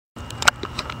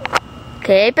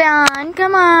Keep on,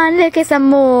 come on, look at some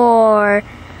more.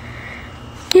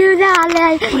 You got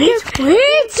it. Keep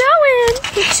going.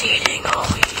 He's eating,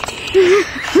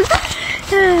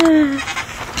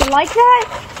 You like that?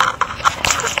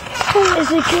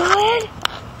 Is it good?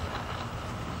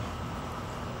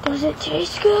 Does it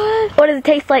taste good? What does it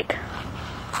taste like?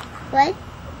 What?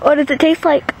 What does it taste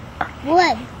like?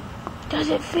 What? Does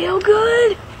it feel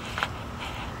good?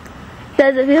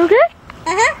 Does it feel good?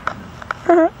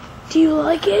 Uh-huh. Do you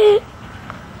like it?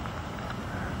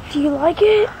 Do you like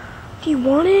it? Do you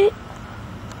want it?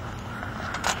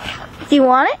 Do you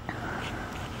want it?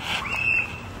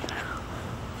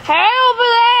 Hey, over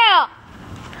there!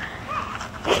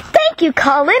 Thank you,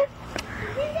 Colin.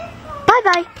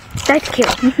 Bye-bye. That's cute.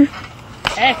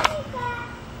 Hey.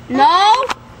 No?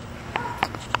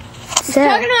 So,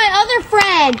 Talking to my other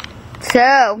friend.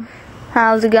 so,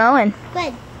 how's it going?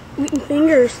 Good. Eating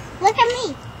fingers. Look at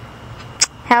me.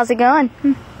 How's it going?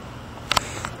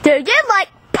 Do you like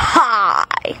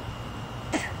pie?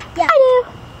 Yeah. I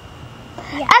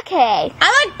do. Yeah. Okay.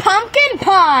 I like pumpkin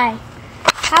pie.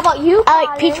 How about you? I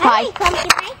like peach I pie. like pumpkin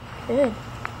pie. Good.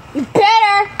 You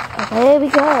better. There we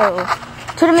go.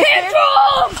 To the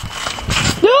Tantrum!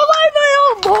 You like my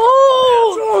own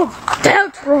bowl!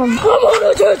 tantrum. I'm on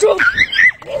a tantrum.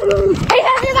 Hey,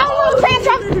 have you got a little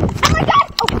tantrum? Oh my god!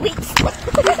 Oh, wait.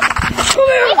 Come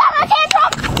here. He's got a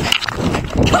tantrum!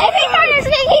 If he murders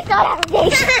me, he's not having me.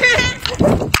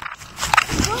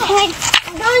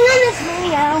 I'm going on this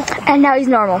video. And now he's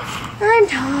normal. I'm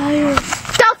tired.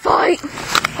 Don't fight!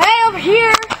 Hey, over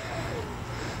here.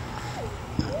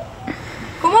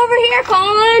 Come over here,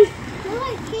 Colin. No,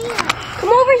 I can't. Come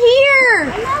over here.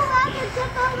 I'm not allowed to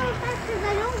jump over fences.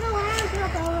 I don't know how to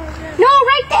jump over fences. No,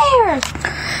 right there.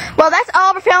 Well, that's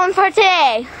all we're filming for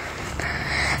today.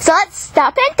 So let's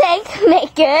stop and think,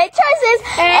 make good choices,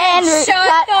 And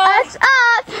shut us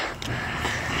up.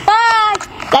 Bye.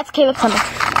 That's Caleb Clemens.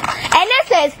 And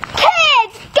this is Kid.